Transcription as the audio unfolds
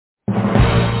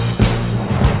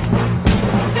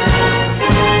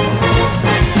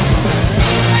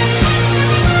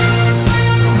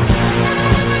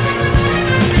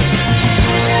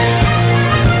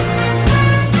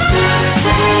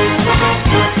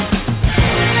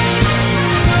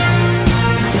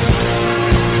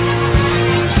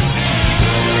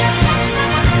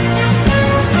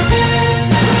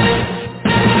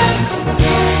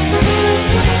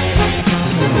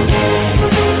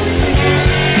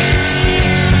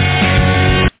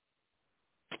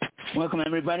Welcome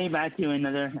everybody back to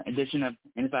another edition of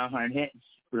NFL Hard Hits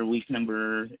for week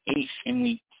number 8 and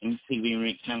week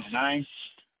number 9.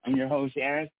 I'm your host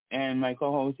Eric, and my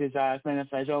co-host is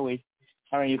Cleneth as always.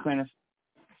 How are you, Cleneth?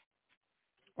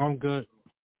 I'm good.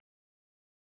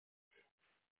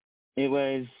 It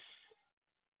was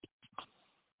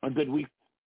a good week.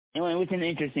 It was an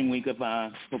interesting week of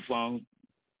football.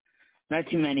 Not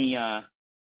too many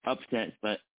upsets,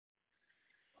 but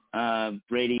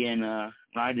Brady and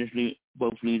Rodgers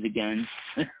both lose again.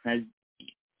 as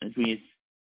we.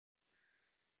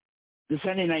 The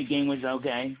Sunday night game was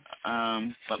okay,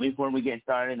 but before we get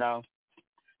started, I'll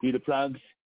do the plugs.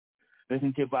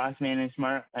 Listen to Bossman and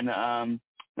Smart and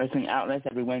Wrestling Outlets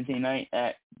every Wednesday night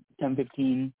at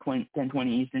 10:20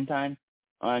 Eastern Time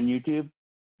on YouTube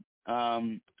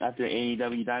after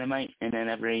AEW Dynamite, and then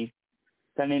every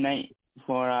Sunday night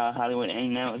for Hollywood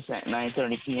Hangouts at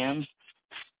 9:30 p.m.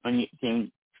 on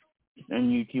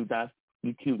YouTube.com.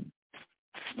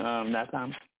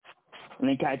 And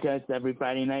then catch us every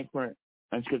Friday night for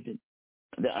the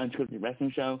Unscripted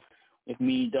Wrestling Show with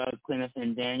me, Doug, Cleneth,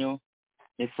 and Daniel.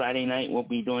 This Friday night we'll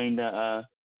be doing the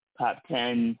top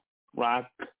 10 Rock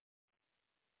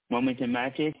moments and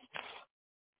matches.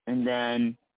 And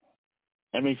then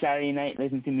every Saturday night,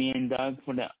 listen to me and Doug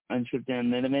for the Unscripted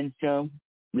Unlimited Show.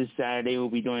 This Saturday we'll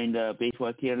be doing the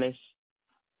baseball tier list.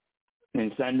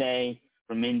 And Sunday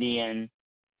for Mindy and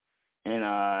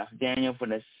Daniel for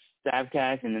the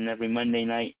Stavcast, and then every Monday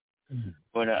night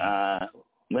for the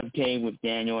Webcade with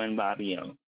Daniel and Bobby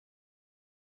O.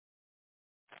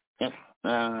 Yep.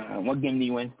 What game do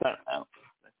you want to start out?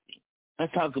 Let's see.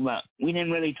 Let's talk about. We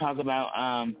didn't really talk about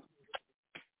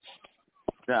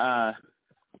the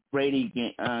Brady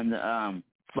game, the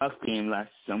Bucks game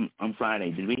on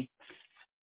Friday, did we?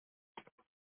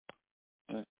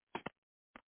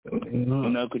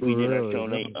 No, because we did our show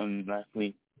late on last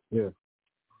week. Yeah.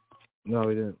 No,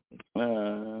 we didn't.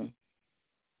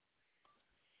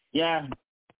 Yeah.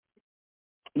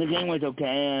 The game was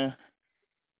okay.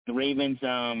 The Ravens,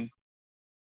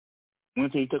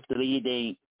 once they took the lead,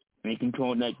 they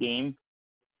controlled that game.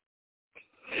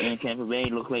 And Tampa Bay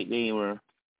looked like they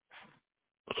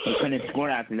couldn't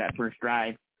score after that first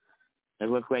drive. It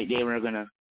looked like they were going to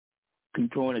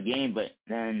control the game, but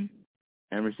then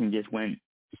everything just went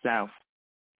south.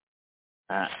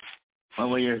 What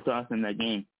were your thoughts on that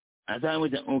game? I thought it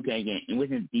was an okay game. It was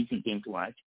a decent game to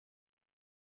watch.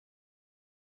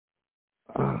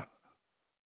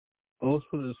 Let's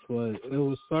put it this way. It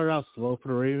was started out slow for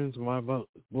the Ravens. Well,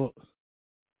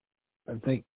 I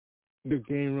think the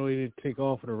game really didn't take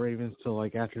off for the Ravens till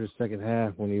like after the second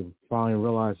half when he finally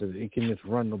realized that he can just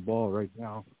run the ball right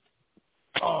now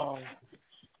on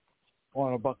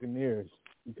the Buccaneers,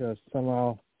 because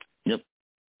somehow the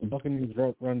Buccaneers'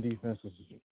 run defense is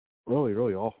really,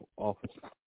 really awful.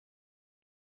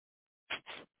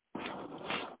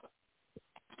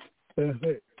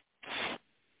 The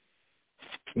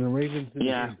Ravens did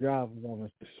a good job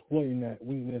of exploiting that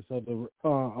weakness of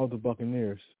the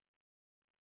Buccaneers.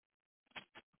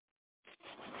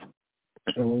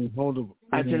 And when you hold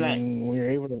when you're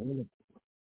able to win it.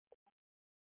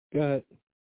 Go ahead.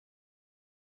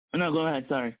 No, go ahead.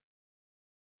 Sorry.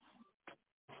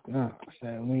 No,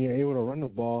 when you're able to run the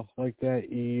ball like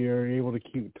that, you're able to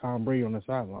keep Tom Brady on the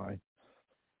sideline,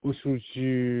 which was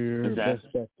your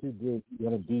best bet to do. You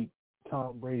got to beat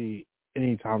Tom Brady,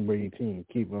 any Tom Brady team,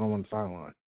 keep it on the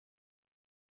sideline.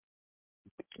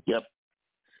 Yep.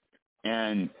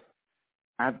 And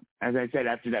as I said,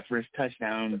 after that first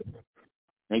touchdown,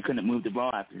 they couldn't move the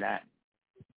ball after that.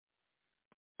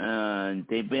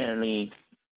 They barely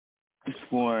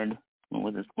scored. What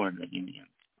was the score of the game again?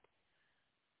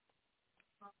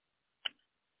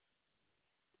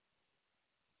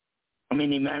 I mean,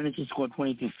 they managed to score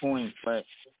 22 points, but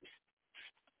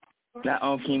that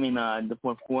all came in the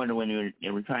fourth quarter when they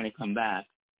were trying to come back.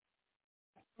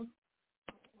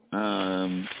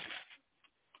 Lamar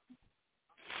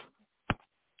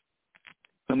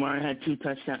had two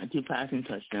passing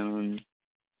touchdowns.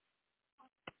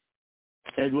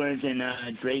 Edwards and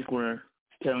Drake were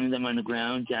killing them on the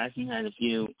ground. Jackson had a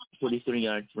few 43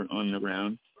 yards on the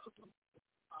ground.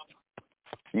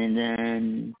 And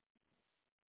then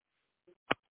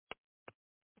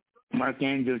Mark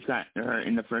Andrews got hurt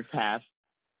in the first half,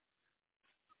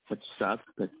 which sucked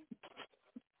because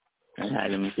I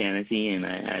had him in fantasy and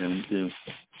I had him to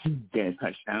get a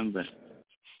touchdown.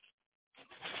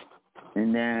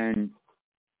 And then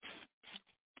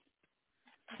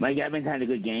Mike Evans had a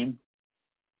good game.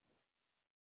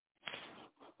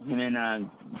 And then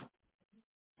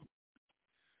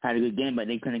had a good game, but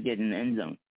they couldn't get in the end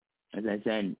zone. As I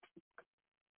said,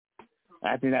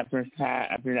 after that first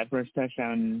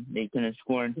touchdown, they couldn't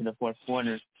score into the fourth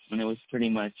quarter, and it was pretty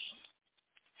much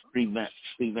prevent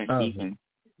defense.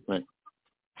 But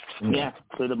yeah,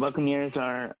 so the Buccaneers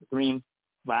are 3-5.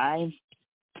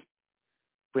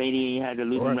 Brady had a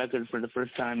losing record for the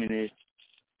first time in his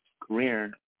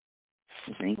career,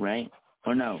 I think, right?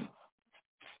 Or no?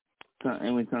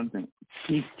 It was something.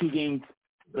 He's 2 games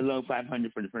below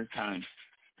 500 for the first time,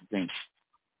 I think.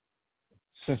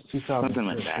 Since 2000. Something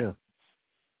like that. Yeah.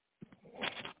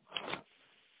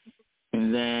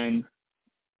 And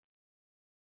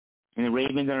the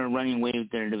Ravens are running away with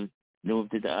the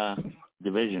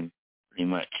division, pretty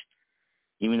much.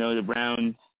 Even though the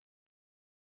Browns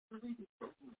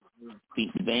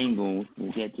beat the Bengals,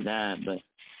 we'll get to that, but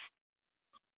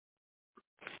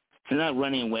they're not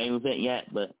running away with it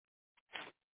yet. But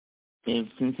if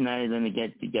Cincinnati's going to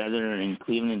get together and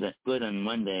Cleveland, that's good on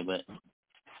Monday, but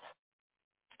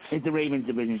it's the Ravens'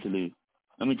 division to lose.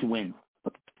 To win,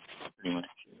 pretty much.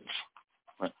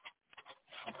 But,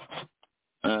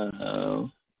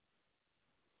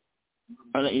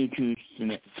 I'll let you choose the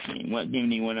next game. What game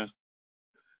do you want to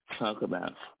talk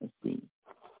about? Let's see.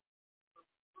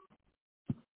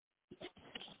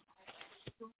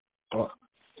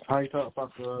 How you talk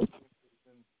about the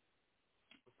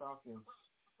Falcons?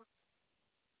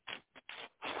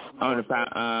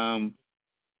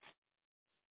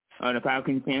 The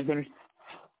Falcons Panthers?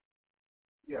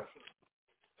 Yeah.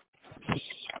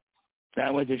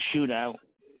 That was a shootout.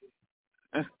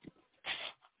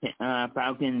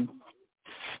 Falcons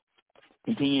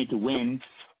continued to win.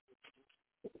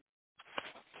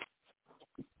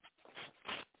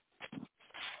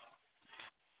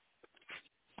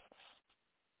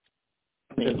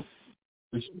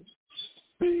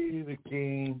 See the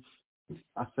game.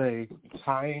 I say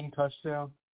tying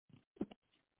touchdown.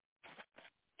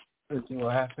 Let's see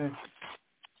what happened.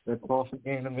 They lost the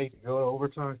game to make it go to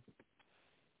overtime.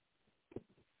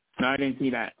 No, I didn't see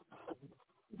that.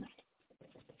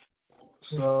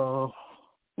 So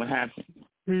what happened?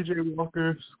 DJ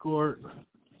Walker scored.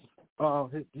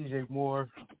 Hit DJ Moore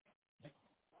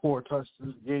 4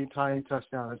 touchdowns, game tying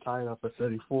touchdown, and tied up at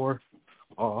 34.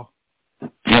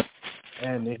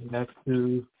 And they had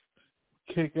to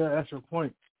kick an extra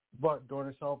point. But during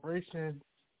the celebration,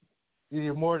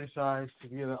 DJ Moore decides to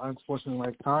get an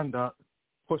unsportsmanlike conduct,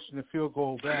 pushing the field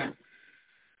goal back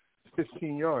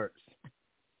 15 yards,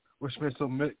 which meant to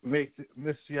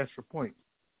miss the extra point,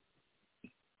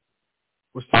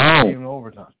 which took the game in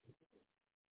overtime.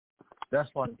 That's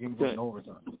why the game went in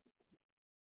overtime.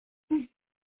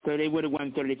 So they would have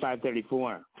won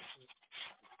 35-34.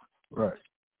 Right.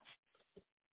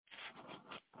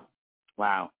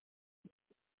 Wow.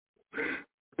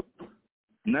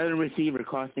 Another receiver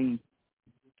costing.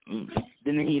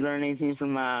 Didn't he learn anything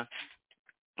from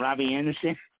Robbie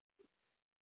Anderson?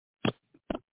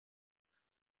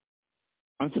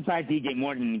 I'm surprised DJ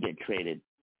Moore didn't get traded.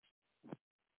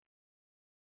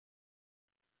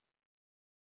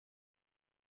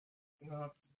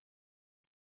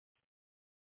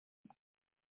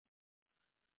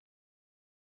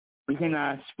 We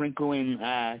can sprinkle in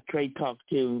trade talk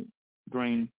too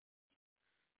during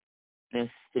this.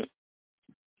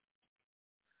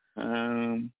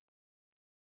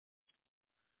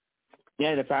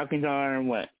 The Falcons are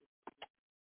what?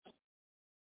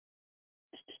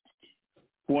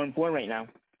 4-4 right now.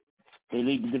 They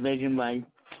lead the division by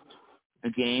a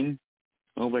game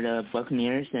over the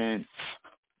Buccaneers and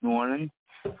New Orleans.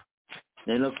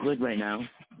 They look good right now.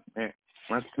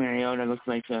 Marcus Mariota looks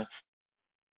like a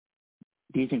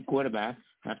decent quarterback,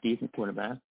 half decent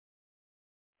quarterback.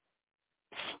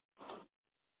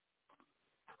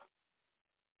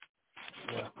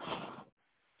 Yeah.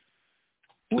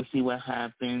 We'll see what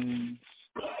happens.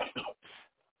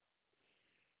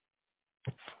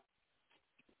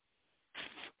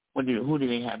 Who do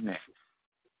they have next?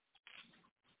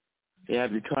 They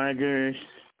have the Chargers,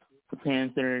 the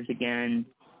Panthers again,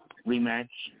 rematch.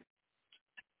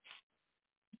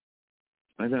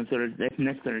 That's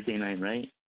next Thursday night, right?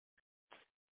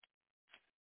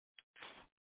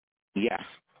 Yeah.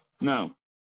 No.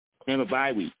 They have a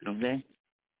bye week, don't they?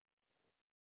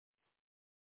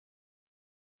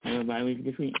 They have a bye week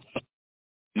this week?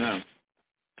 No.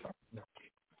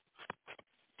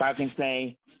 Falcons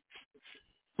play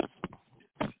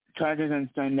Chargers on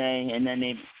Sunday, and then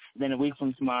a week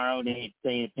from tomorrow they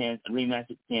play the rematch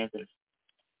with the Panthers.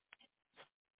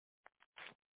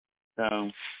 So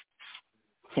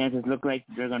Panthers look like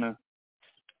they're gonna.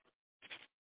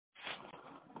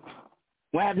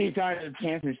 What have you thought of the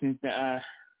Panthers since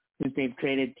they've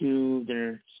traded 2 of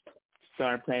their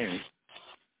star players?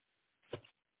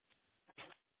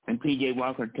 and P.J.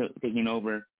 Walker taking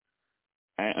over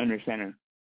at under center.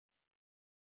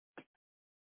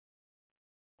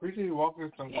 P.J.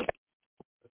 Walker's from the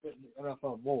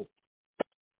NFL mold.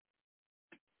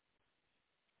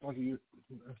 Like there's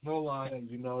no lie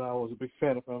that I was a big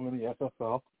fan of him in the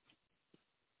FFL.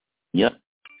 Yep.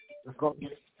 It was going to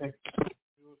take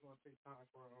time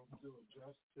for him to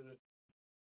adjust to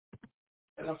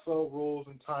the NFL rules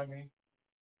and timing.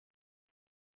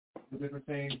 The different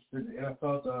things that the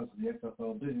NFL does, the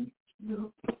FFL didn't.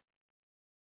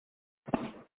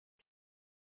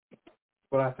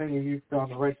 But I think if you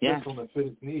found the right system that fit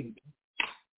his needs,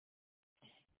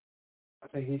 I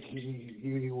think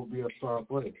he will be a star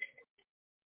player.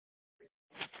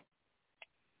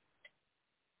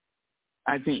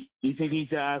 You think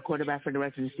he's a quarterback for the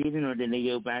rest of the season, or did they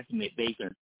go back to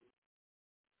Baker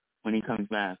when he comes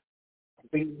back? I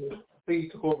think he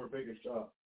took over Baker's job.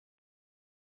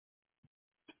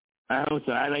 I hope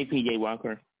so. I like P.J.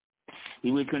 Walker.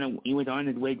 He was on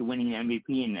his way to winning the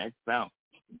MVP in the NFL.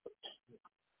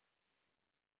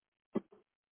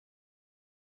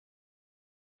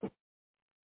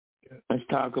 Let's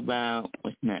talk about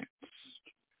what's next.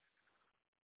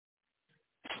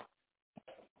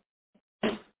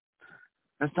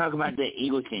 Let's talk about the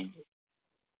Eagles game.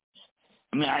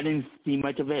 I mean, I didn't see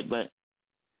much of it, but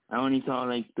I only saw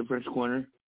like the first quarter.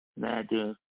 I had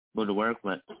to go to work,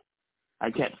 but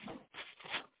I kept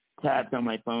tabs on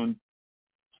my phone.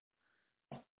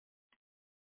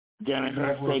 Jalen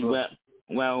Hurts played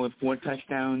well with 4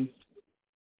 touchdowns.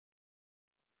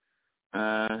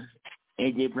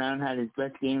 A.J. Brown had his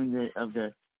best game of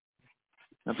the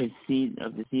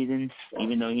season,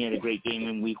 even though he had a great game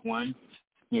in week 1.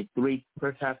 He had 3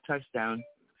 first half touchdowns,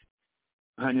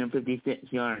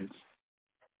 156 yards.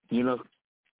 He looked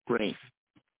great.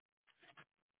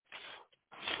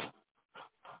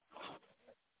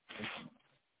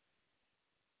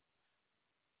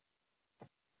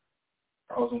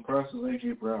 I was impressed with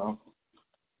A.J. Brown.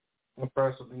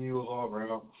 Impressed with the Eagles all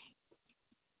around.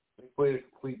 They played a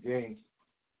complete game.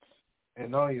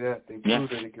 And not only that, they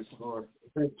proved that they could score.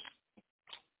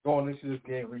 Going into this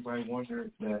game, everybody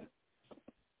wondered that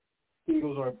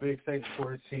Eagles are a big second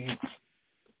quarter team.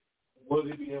 Will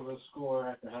they be able to score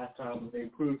at the halftime? They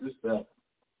proved this that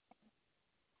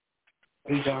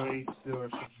they dominated the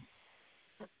Steelers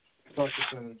start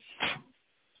to finish.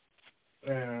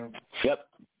 And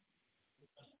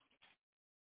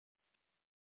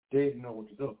they didn't know what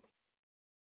to do.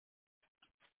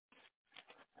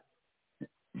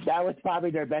 That was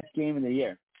probably their best game of the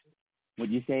year.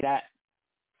 Would you say that?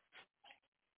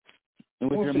 It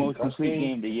was their most complete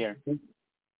game of the year. It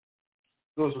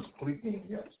was a complete game,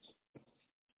 yes.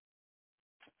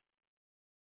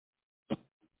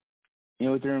 It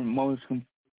was their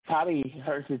probably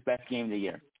Hurts' best game of the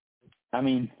year. I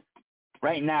mean,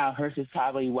 right now, Hurts is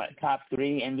probably, top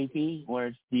 3 MVP? Or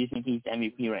do you think he's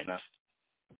MVP right now?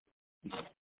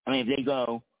 I mean, if they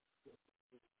go,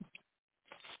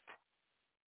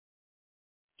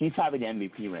 he's probably the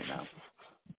MVP right now.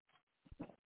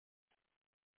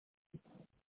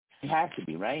 He has to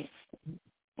be, right?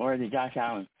 Or is it Josh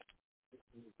Allen?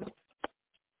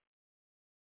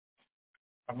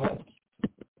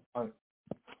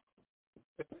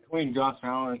 Between Josh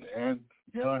Allen and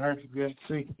Jalen Hurts, you get to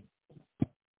see.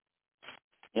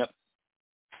 Yep.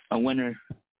 A winner.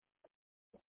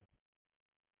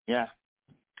 Yeah.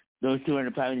 Those two are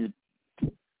probably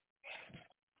the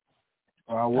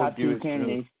top 2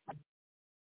 candidates.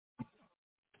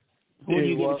 Who do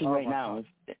you give it to right now?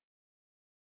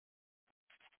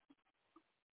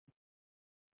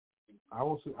 I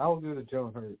will give it to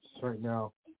Jalen Hurts right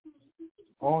now,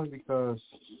 only because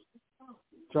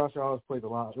Josh Allen played a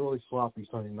lot, really sloppy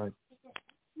Sunday night.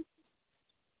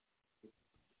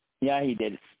 Yeah, he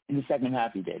did. In the second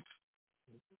half, he did.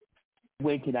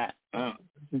 Wait to that.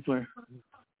 Since we're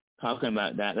talking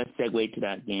about that, let's segue to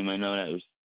that game. I know that was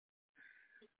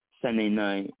Sunday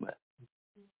night, but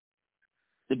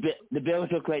the Bills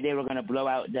looked like they were going to blow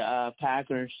out the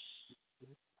Packers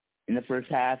in the first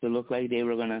half. It looked like they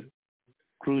were going to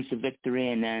cruise to victory,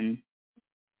 and then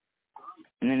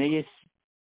they just,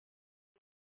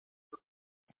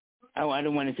 I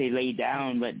don't want to say lay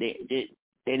down, but they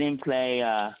didn't play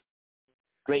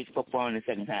great football in the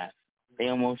second half. They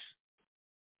almost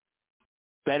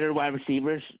better wide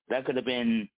receivers. That could have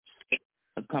been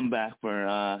a comeback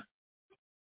for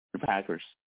the Packers.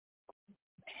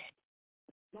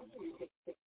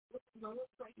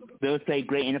 Bills played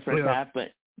great in the first half,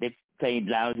 but they played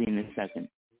lousy in the second.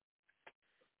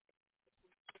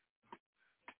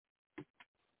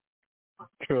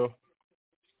 True.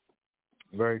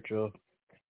 Very true.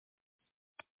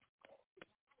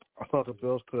 I thought the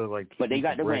Bills could have But they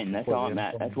got the win. That's all.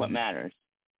 That's what matters.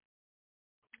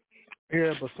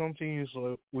 Yeah, but some teams,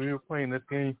 like, when we were playing this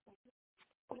game,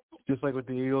 just like what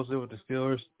the Eagles did with the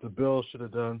Steelers, the Bills should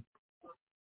have done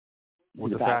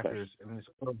with the Packers, and they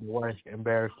scored away,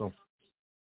 embarrassed them.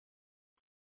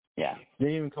 Yeah. They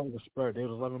didn't even cover the spread. They were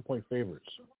 11-point favorites.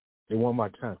 They won by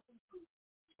 10.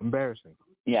 Embarrassing.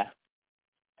 Yeah.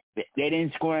 They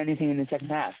didn't score anything in the second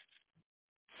half.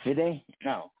 Did they?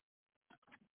 No.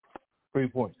 3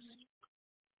 points.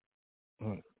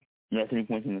 Yeah, 3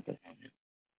 points in the second half.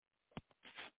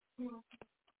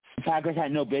 The Packers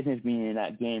had no business being in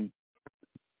that game.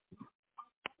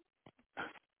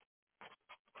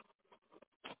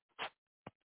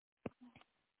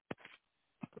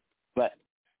 But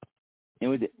it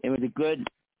was a good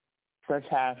first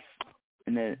half,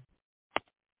 and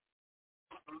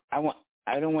I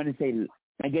don't want to say,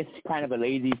 I guess, kind of a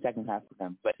lazy second half for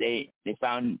them, but they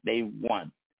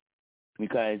won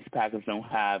because the Packers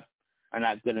are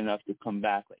not good enough to come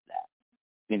back like that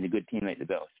against a good team like the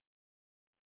Bills.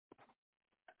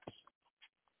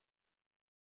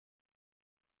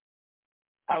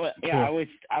 I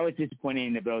was disappointed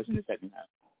in the Bills in the second half.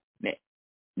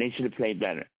 They should have played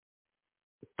better.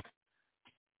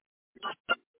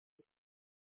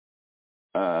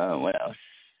 What else?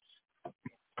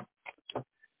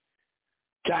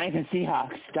 Giants and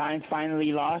Seahawks. Giants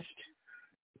finally lost.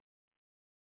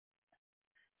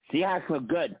 Seahawks look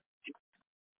good.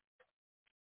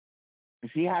 The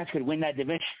Seahawks could win that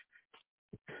division.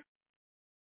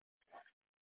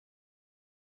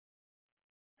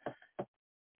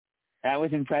 I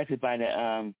was impressed by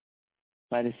the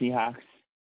Seahawks.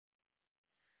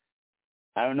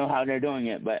 I don't know how they're doing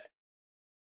it, but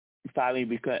it's probably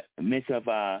because midst of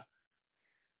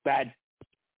bad,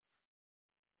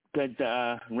 because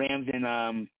Rams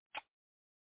and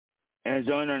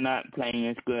Arizona are not playing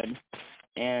as good,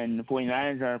 and the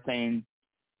 49ers are playing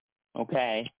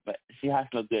okay, but the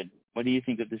Seahawks look good. What do you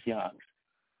think of the Seahawks?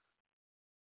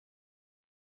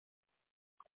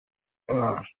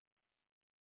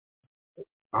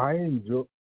 I enjoy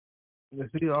the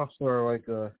Seahawks are like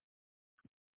a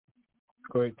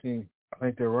great team. I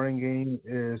think their running game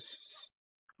is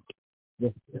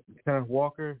Kenneth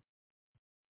Walker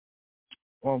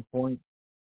on point.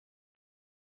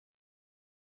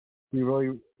 He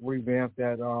really revamped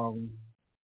that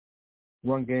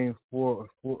run game for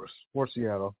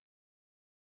Seattle.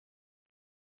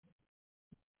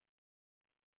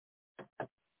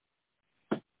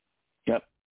 Yep.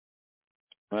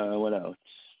 What else?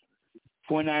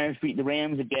 49ers beat the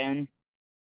Rams again.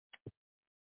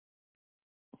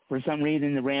 For some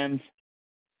reason, the Rams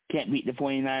can't beat the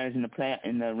 49ers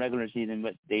in the regular season,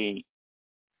 but they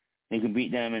can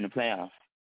beat them in the playoffs.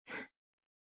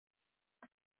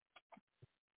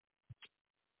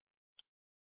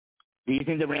 Do you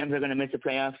think the Rams are going to miss the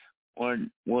playoffs, or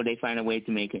will they find a way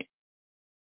to make it?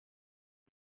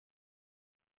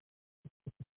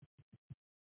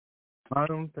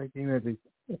 I'm thinking that they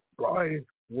probably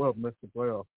will miss the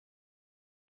playoffs.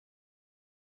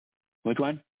 Which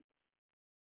one?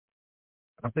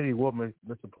 I think he will miss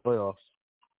the playoffs.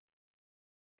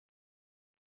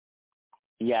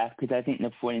 Yeah, because I think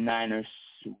the 49ers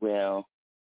will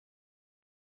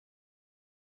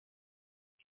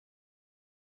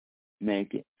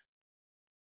make it.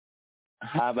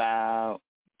 How about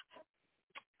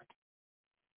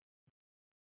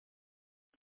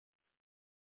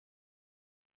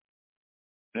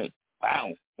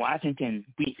wow, Washington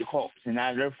beat the Colts, and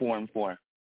now they're 4-4.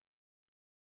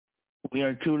 We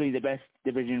are truly the best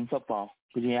division in football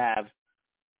because you have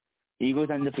Eagles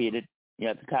undefeated, you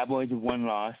have the Cowboys with 1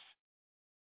 loss,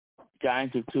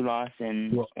 Giants with 2 losses,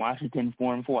 and Washington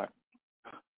 4-4.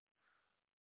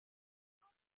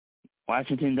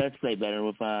 Washington does play better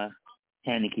with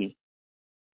Heineke.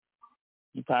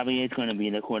 He probably is going to be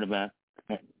the quarterback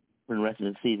for the rest of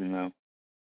the season, though.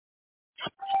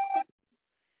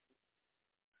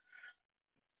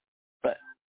 But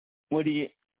what do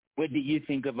you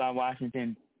think about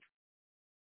Washington?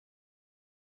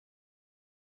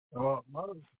 My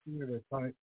opinion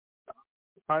that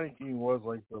Heineke was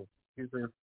like he's a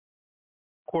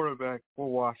quarterback for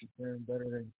Washington, better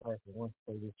than Carson Wentz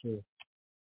this year.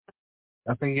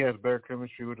 I think he has better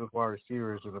chemistry with his wide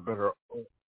receivers and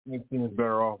the team is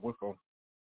better off with him.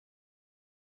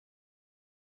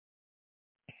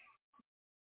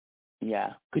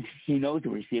 Yeah, because he knows the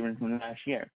receivers from last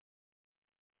year.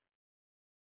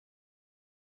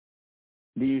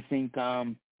 Do you think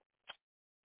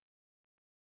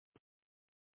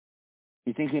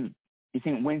you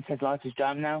think Wentz has lost his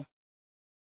job now?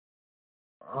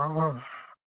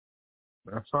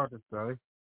 That's hard to say.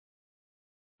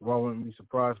 Well, I wouldn't be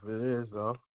surprised if it is,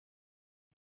 though.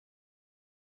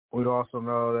 We'd also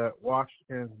know that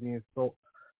Washington's being sold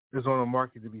is on the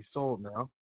market to be sold now.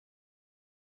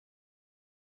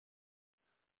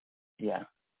 Yeah,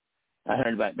 I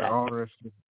heard about that. The owners,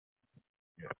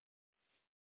 yeah.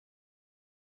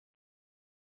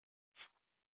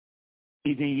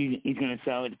 You think he's going to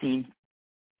sell the team?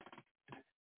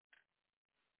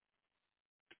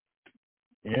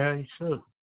 Yeah, he should.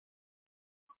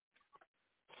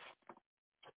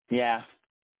 Yeah.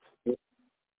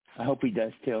 I hope he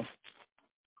does, too.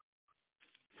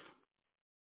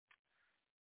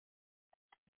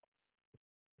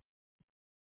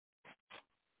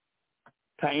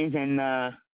 Titans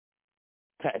and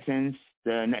Texans,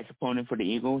 the next opponent for the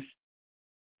Eagles.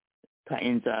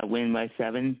 Titans win by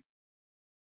 7.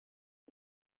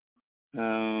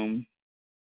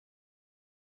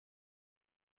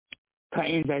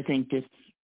 Titans, I think, just,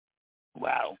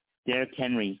 wow. Derrick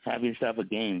Henry, have yourself a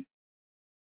game.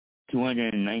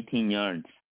 219 yards.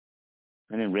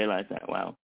 I didn't realize that.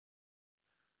 Wow.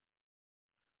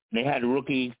 They had a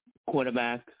rookie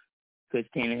quarterback because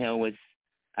Tannehill was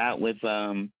out with,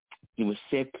 he was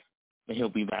sick, but he'll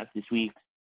be back this week.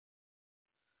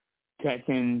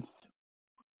 Texans.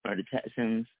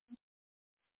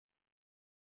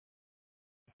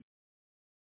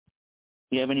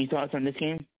 You have any thoughts on this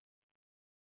game?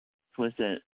 What's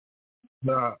that?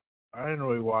 No, I didn't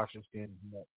really watch this game.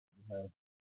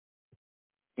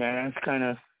 Yeah, that's kind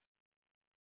of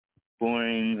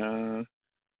boring.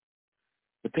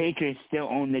 The Patriots still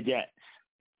own the Jets.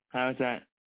 How's that?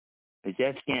 The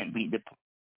Jets can't beat the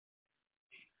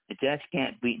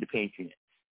Patriots.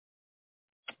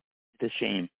 It's a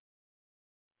shame.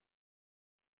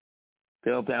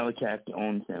 Bill Belichick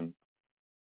owns them.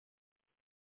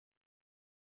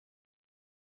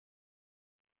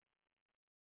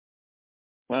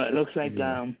 Well, it looks like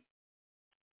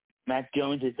Mac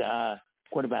Jones is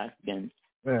quarterback again.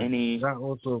 Yeah, And that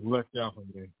also left out from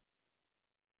me.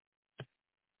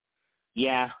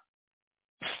 Yeah.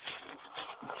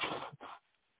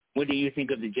 What do you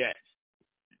think of the Jets?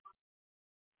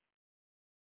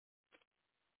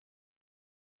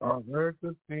 They're a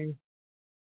good team,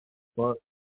 but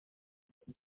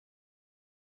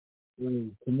to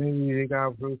me, they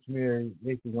got Bruce Mir.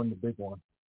 They can win the big one.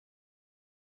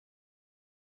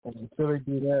 And until they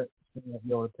do that, they're not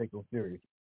going to take them serious.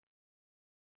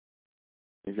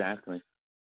 Exactly.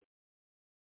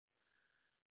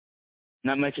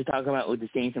 Not much to talk about with the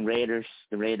Saints and Raiders.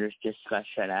 The Raiders just got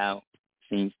shut out.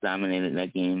 Saints dominated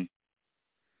that game.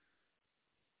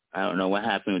 I don't know what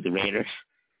happened with the Raiders.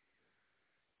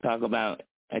 Talk about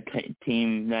a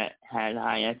team that had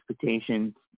high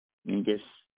expectations and just,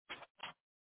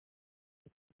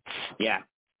 yeah.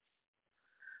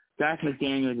 Josh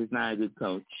McDaniels is not a good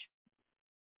coach.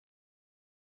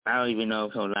 I don't even know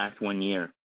if he'll last 1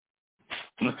 year.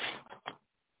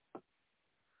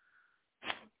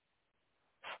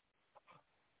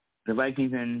 The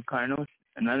Vikings and Cardinals,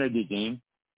 another good game.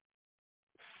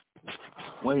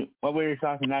 What were your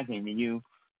thoughts on that game? Did you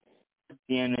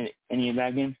see any of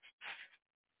that game?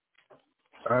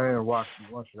 I didn't watch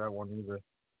that one either.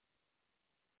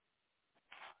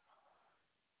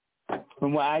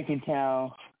 From what I can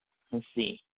tell, let's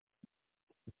see.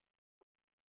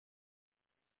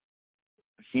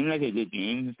 It seemed like a good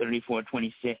game,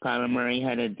 34-26. Kyler Murray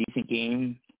had a decent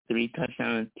game, 3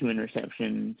 touchdowns, 2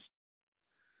 interceptions.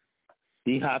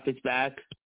 D-Hop is back,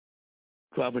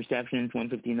 12 receptions,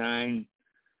 159,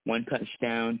 1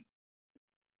 touchdown.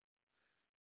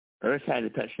 Ertz had a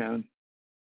touchdown.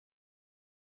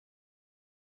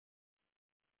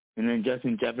 And then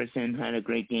Justin Jefferson had a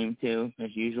great game too,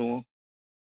 as usual.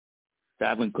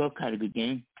 Dalvin Cook had a good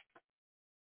game.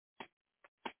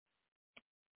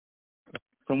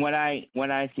 From what I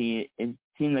see, it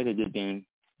seemed like a good game.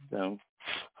 So,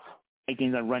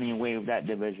 Vikings are running away with that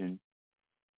division.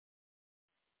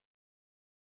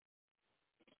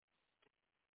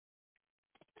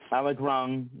 I was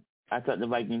wrong. I thought the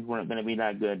Vikings weren't going to be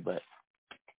that good, but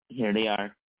here they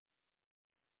are.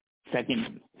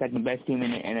 Second best team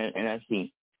in the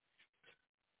NFC.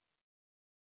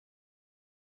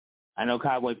 I know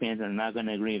Cowboy fans are not going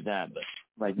to agree with that, but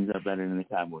Vikings are better than the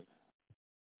Cowboys.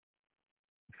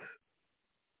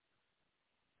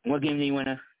 What game do you want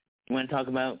to talk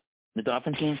about? The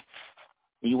Dolphins game?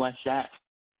 Did you watch that?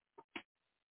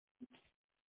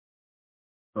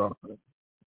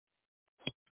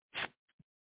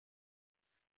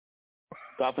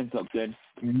 Dolphins look good.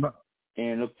 And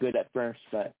it looked good at first,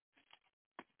 but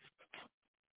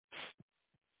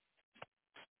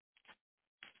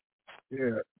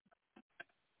yeah.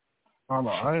 I don't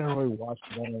know. I didn't really watch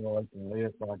none of like the later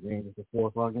o'clock games, the 4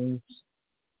 o'clock games.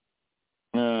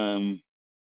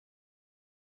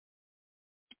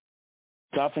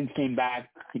 Dolphins came back.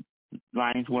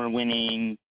 Lions were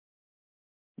winning.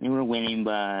 They were winning,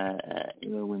 but they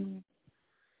were winning.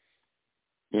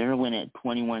 They were winning at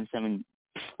 21-7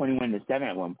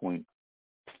 at one point.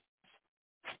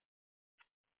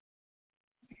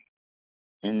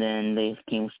 And then they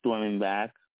came storming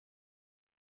back.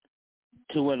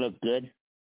 Tua looked good.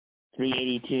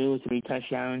 382, 3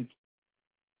 touchdowns.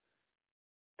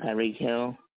 Tyreek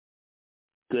Hill,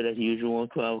 good as usual,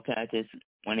 12 catches,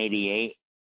 188.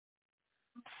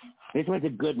 This was a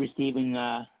good receiving.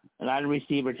 A lot of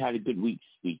receivers had a good week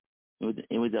this week.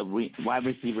 It was a wide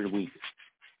receiver week.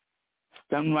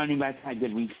 Some running backs had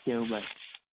good weeks too, but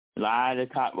a lot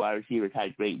of top wide receivers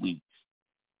had great weeks.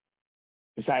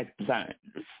 Besides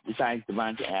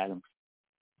Devontae Adams.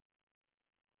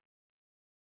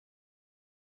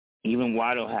 Even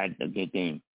Waddle had a good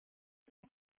game.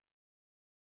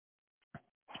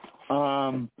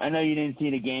 I know you didn't see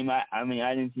the game. I mean,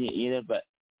 I didn't see it either. But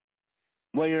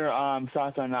what are your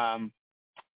thoughts on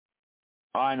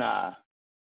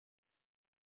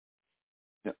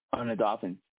the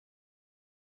Dolphins?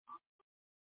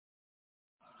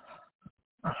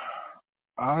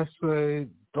 I say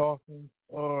Dolphins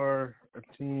are a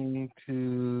team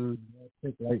to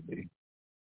take lightly.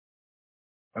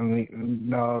 I mean,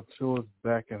 now Tua's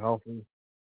back and healthy.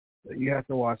 You have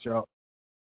to watch out.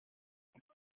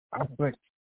 I think,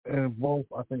 and both,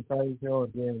 I think Tyreek Hill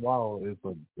and Dan Waddle is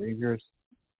dangerous,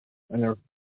 and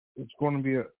it's going to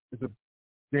be a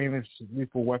dangerous,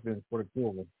 lethal weapon for the two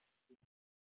of them.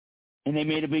 And they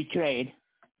made a big trade.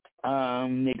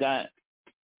 They got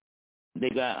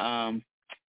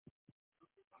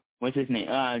what's his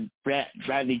name?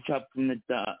 Bradley Chubb from the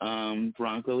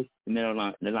Broncos, the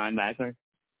linebacker.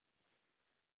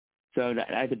 So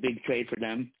that's a big trade for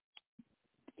them.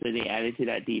 So they added to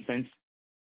that defense.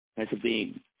 That's a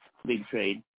big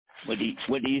trade. What do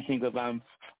you think of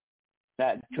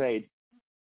that trade?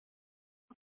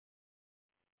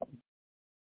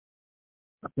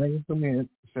 I think it's an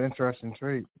interesting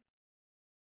trade.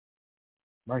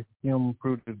 Like him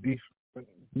improve the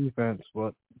defense,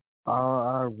 but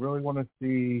I really want to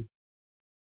see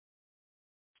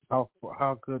how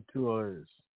good Tua is.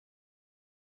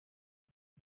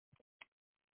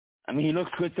 I mean, he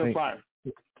looks good so far.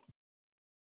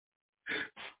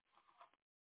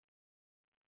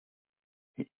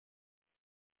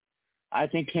 I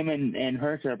think him and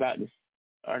Hurts are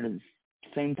the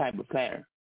same type of player.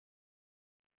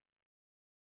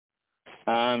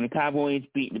 The Cowboys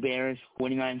beat the Bears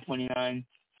 49-29.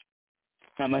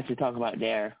 Not much to talk about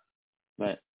there,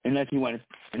 but unless you have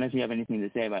anything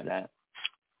to say about that.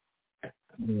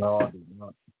 No, I do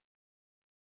not.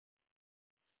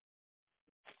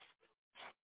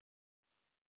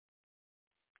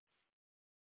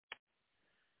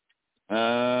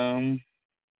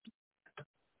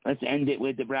 Let's end it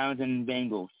with the Browns and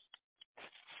Bengals.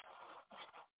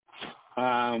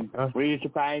 Were you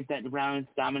surprised that the Browns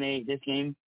dominated this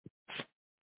game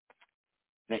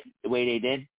the way they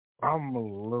did? I'm a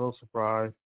little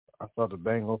surprised. I thought the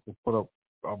Bengals would put up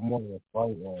more of a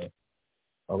fight, or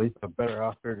at least a better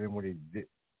outfit than what they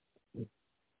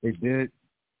did.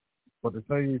 But to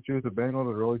tell you the truth, the Bengals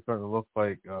are really starting to look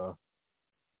like the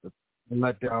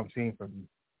letdown team for me.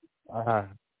 I had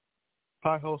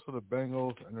high hopes for the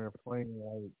Bengals, and they're playing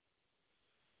like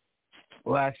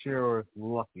last year was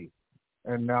lucky,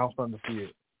 and now I'm starting to see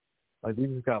it. Like they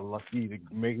just got lucky to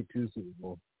make it to the Super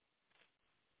Bowl.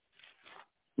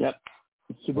 Yep,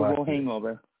 Super Bowl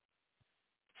hangover.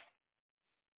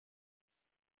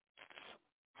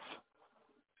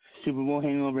 Super Bowl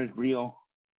hangover is real.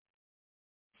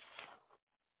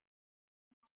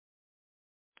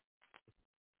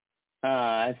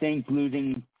 I think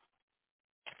losing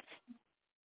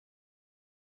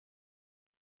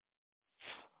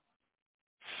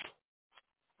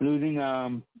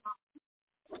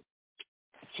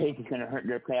Chase is going to hurt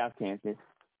their playoff chances.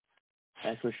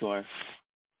 That's for sure.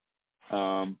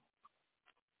 Do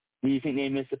you think they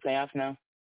miss the playoffs now?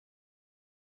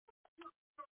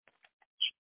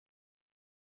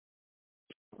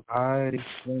 I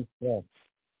think so.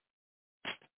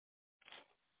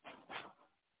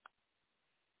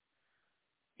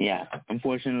 Yeah,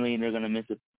 unfortunately, they're going to miss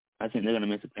it. I think they're going to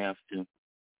miss the playoffs too.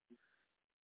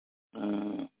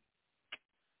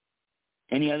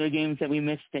 Any other games that we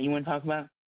missed that you want to talk about?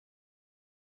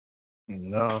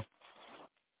 No.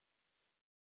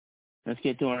 Let's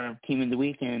get to our team of the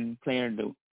week and player of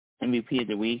the MVP of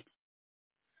the week.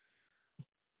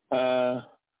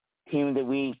 Team of the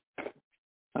week.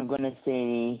 I'm gonna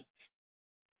say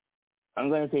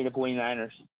the 49ers.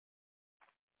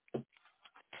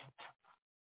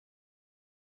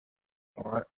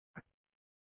 All right.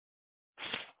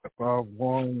 If I'm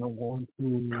going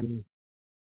to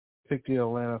pick the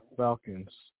Atlanta Falcons.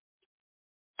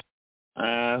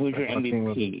 Who's your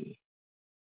MVP?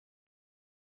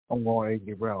 I'm going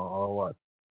A.J. Brown or what?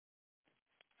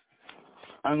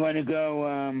 I'm going to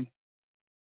go,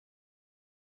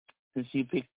 since you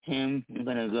picked him, I'm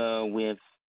going to go with,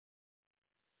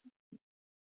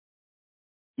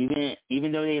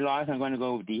 even though they lost, I'm going to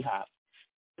go with D-Hop,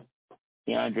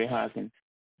 DeAndre Hopkins.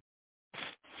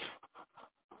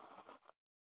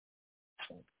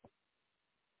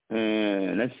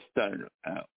 Let's start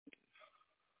out.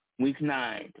 Week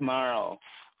 9, tomorrow.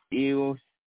 Eagles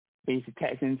face the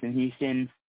Texans in Houston.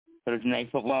 Thursday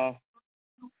night football.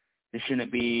 It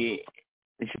should be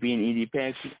an easy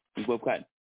pick. We both got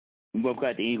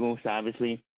the Eagles,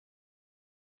 obviously.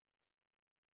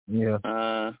 Yeah.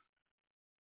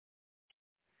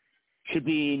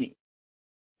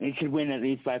 It should win at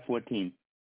least by 14.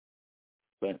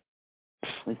 But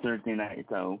it's Thursday night,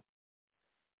 so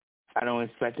I don't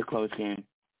expect a close game.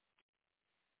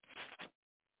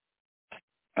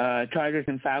 Chargers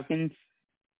and Falcons.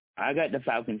 I got the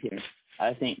Falcons here.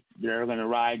 I think they're going to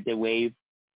ride the wave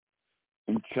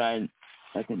and try.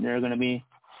 I think they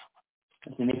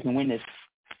can win this.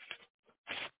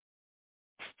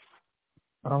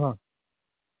 I don't know.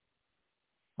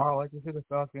 I like to see the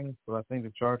Falcons, but I think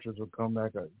the Chargers will come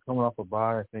back. Coming off a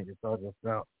bye, I think the Chargers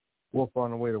will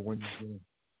find a way to win the game.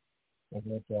 Like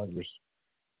the Chargers.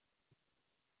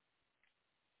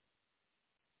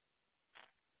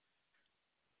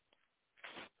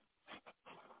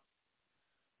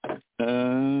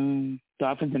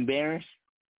 Dolphins and Bears.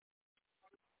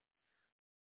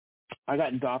 I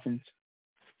got Dolphins.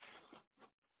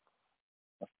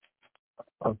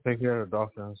 I'll take care of the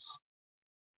Dolphins.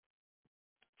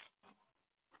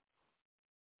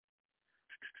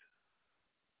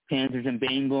 Panthers and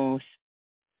Bengals.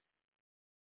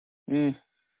 I'm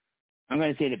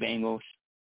going to say the Bengals.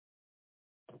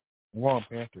 I'm going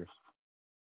Panthers.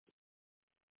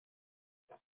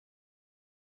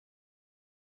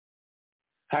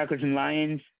 Packers and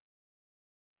Lions.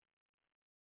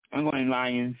 I'm going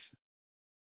Lions.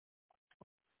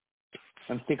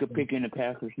 I'm sick of picking the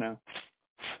Packers now.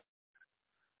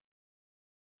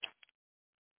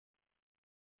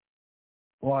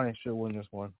 Lions should win this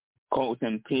one. Colts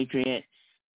and Patriots.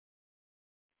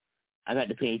 I got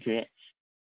the Patriots.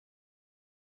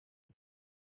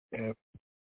 Yeah.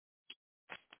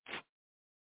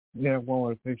 Yeah, I'm going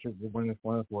with the Patriots to win this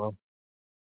one as well.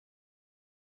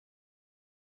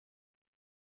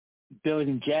 Bills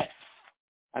and Jets.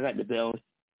 I got the Bills.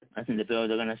 I think the Bills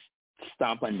are going to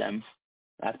stomp on them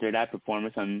after that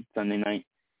performance on Sunday night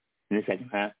in the second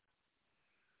half.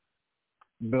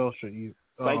 Bills should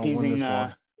Vikings win this and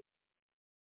one.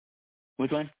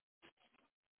 Which one?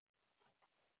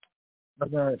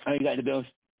 Okay. Oh, you got the Bills.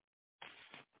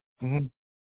 Mm-hmm.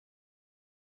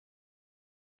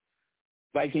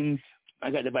 Vikings.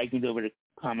 I got the Vikings over the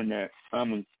Commanders.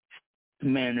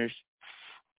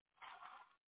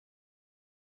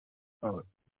 Oh.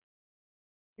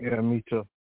 Yeah, me too.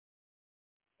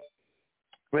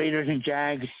 Raiders and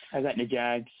Jags. I got the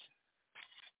Jags.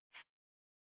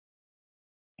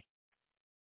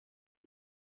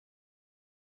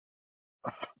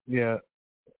 Yeah.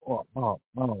 Well,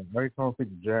 every time I pick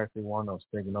the Jags, they want us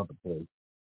taking up the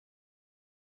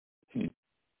play.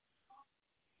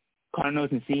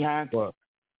 Cardinals and Seahawks. What?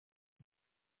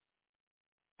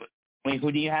 Wait,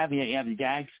 who do you have? You have the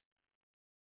Jags?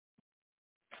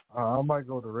 I might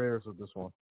go the Raiders with this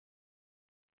one.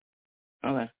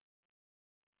 Okay.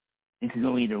 It could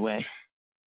go either way.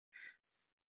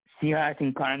 Seahawks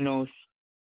and Cardinals.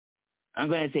 I'm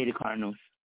going to say the Cardinals.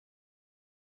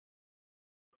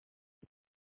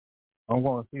 I'm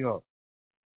going Seahawks.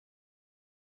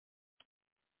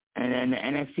 And then the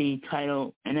NFC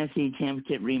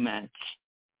Championship rematch.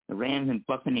 The Rams and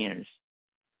Buccaneers.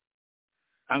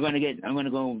 I'm going to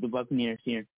go with the Buccaneers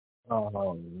here.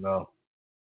 Oh, no.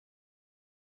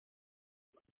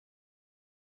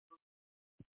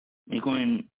 You're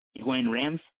going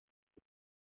Rams?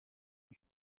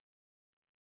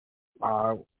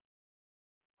 I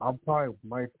probably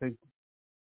might take.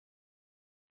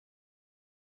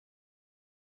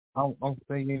 I'm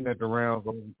thinking that the Rams,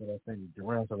 because I think the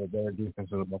Rams have a better defense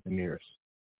than the Buccaneers.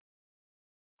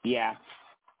 Yeah.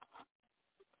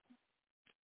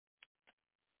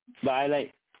 But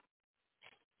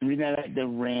the reason I like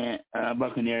the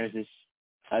Buccaneers is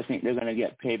I think they're going to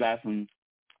get payback from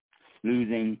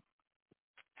losing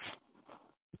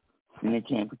in the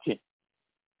championship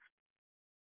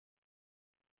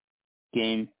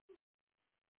game.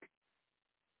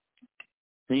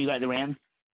 So you got the Rams?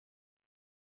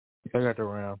 I got the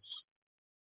Rams.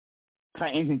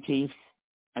 Titans and Chiefs.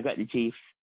 I got the Chiefs.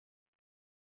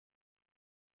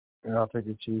 Yeah, I'll take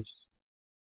the Chiefs.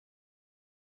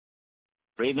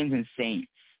 Ravens and Saints.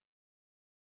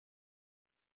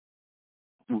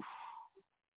 Oof.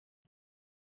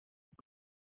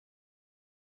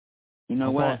 You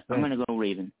know what? I'm going to go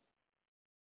Ravens.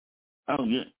 Oh,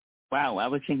 wow. I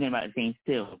was thinking about the Saints,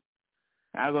 too.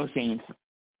 I'll go Saints.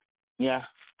 Yeah,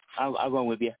 I'll go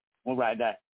with you. We'll ride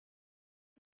that.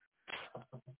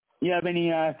 You have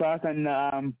any thoughts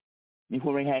on,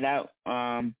 before we head out,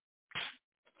 on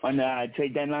the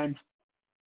trade deadline?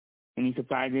 Any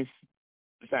surprises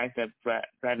besides the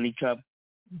Bradley Chubb?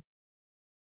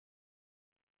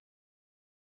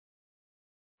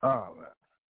 Oh, man.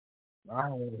 I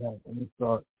don't really have any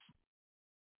thoughts.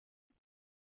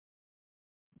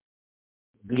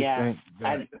 Yeah,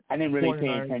 I didn't really pay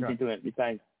attention to it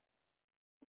besides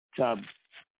Chubb.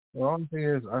 The only thing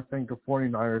is, I think the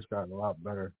 49ers got a lot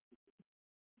better.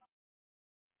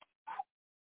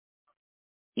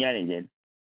 Yeah, they did.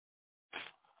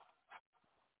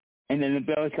 And then the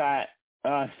Bills got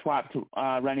swapped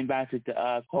running backs with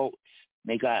the Colts.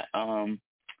 They got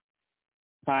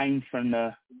fines from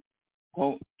the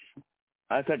Colts.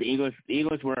 I thought the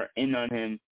Eagles were in on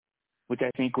him, which I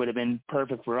think would have been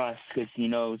perfect for us because he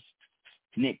knows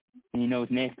Nick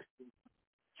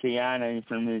Sirianni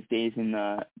from his days in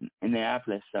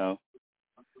Minneapolis. So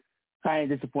kind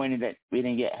of disappointed that we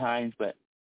didn't get Hines, but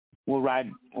we'll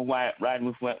ride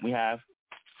with what we have.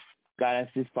 Got us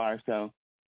this far, so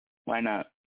why not?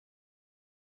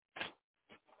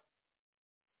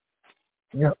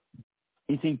 Yep.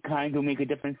 You think Hines will make a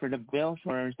difference for the Bills,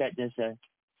 or is that just a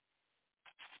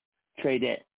trade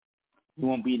that he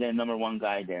won't be the number one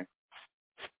guy there?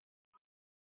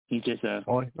 He's just a...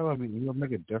 Well, he'll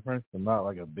make a difference, but not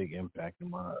like a big impact in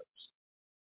my eyes.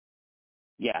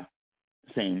 Yeah,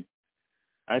 same.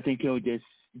 I think he'll do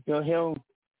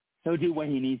what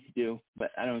he needs to do,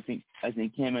 but I think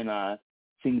him and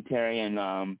Singletary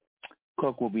and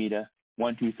Cook will be the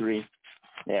 1, 2, 3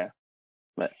 there.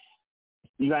 But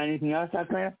you got anything else out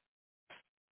there?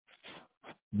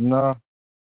 No.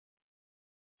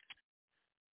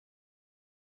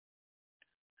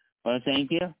 Well, thank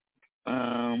you.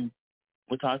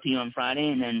 We'll talk to you on Friday,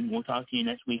 and then we'll talk to you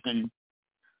next week on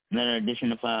another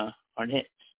edition of Hard Hits.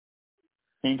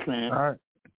 Thanks, Cleneth. All right.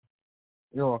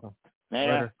 You're welcome.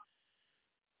 Later.